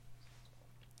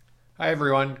Hi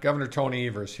everyone, Governor Tony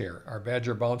Evers here. Our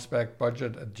Badger Bounce Back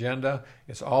budget agenda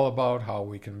is all about how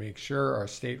we can make sure our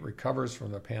state recovers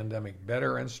from the pandemic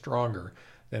better and stronger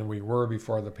than we were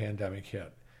before the pandemic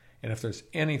hit. And if there's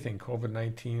anything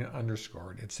COVID-19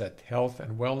 underscored, it's that health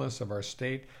and wellness of our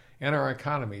state and our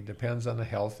economy depends on the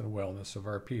health and wellness of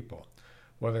our people.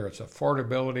 Whether it's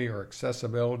affordability or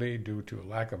accessibility due to a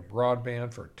lack of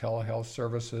broadband for telehealth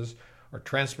services or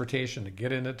transportation to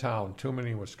get into town, too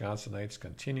many Wisconsinites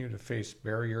continue to face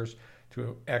barriers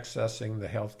to accessing the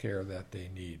health care that they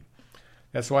need.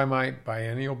 That's why my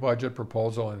biennial budget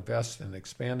proposal invests in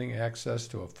expanding access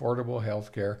to affordable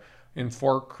health care in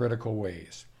 4 critical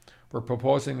ways. We're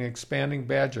proposing expanding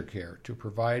Badger Care to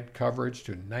provide coverage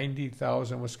to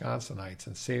 90,000 Wisconsinites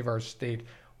and save our state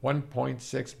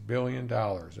 $1.6 billion,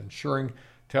 ensuring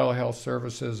telehealth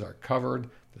services are covered,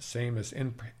 the same as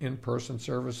in-person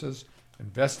services,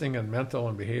 investing in mental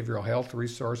and behavioral health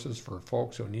resources for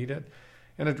folks who need it,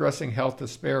 and addressing health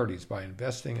disparities by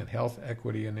investing in health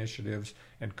equity initiatives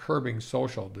and curbing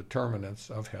social determinants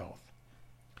of health.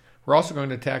 We're also going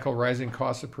to tackle rising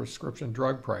costs of prescription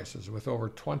drug prices with over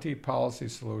 20 policy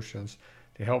solutions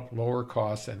to help lower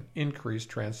costs and increase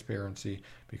transparency,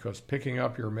 because picking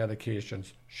up your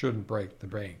medications shouldn't break the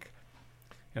bank.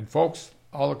 And folks,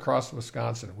 all across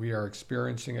Wisconsin, we are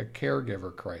experiencing a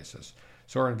caregiver crisis.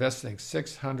 So we're investing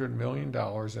 $600 million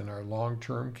in our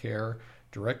long-term care,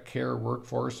 direct care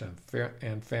workforce,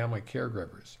 and family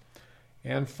caregivers.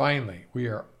 And finally, we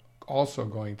are also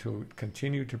going to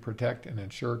continue to protect and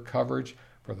ensure coverage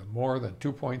for the more than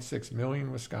 2.6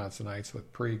 million Wisconsinites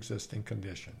with pre-existing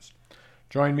conditions.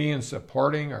 Join me in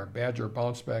supporting our Badger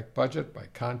Bounce Back budget by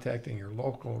contacting your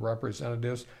local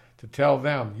representatives to tell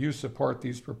them you support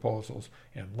these proposals,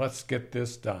 and let's get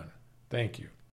this done. Thank you.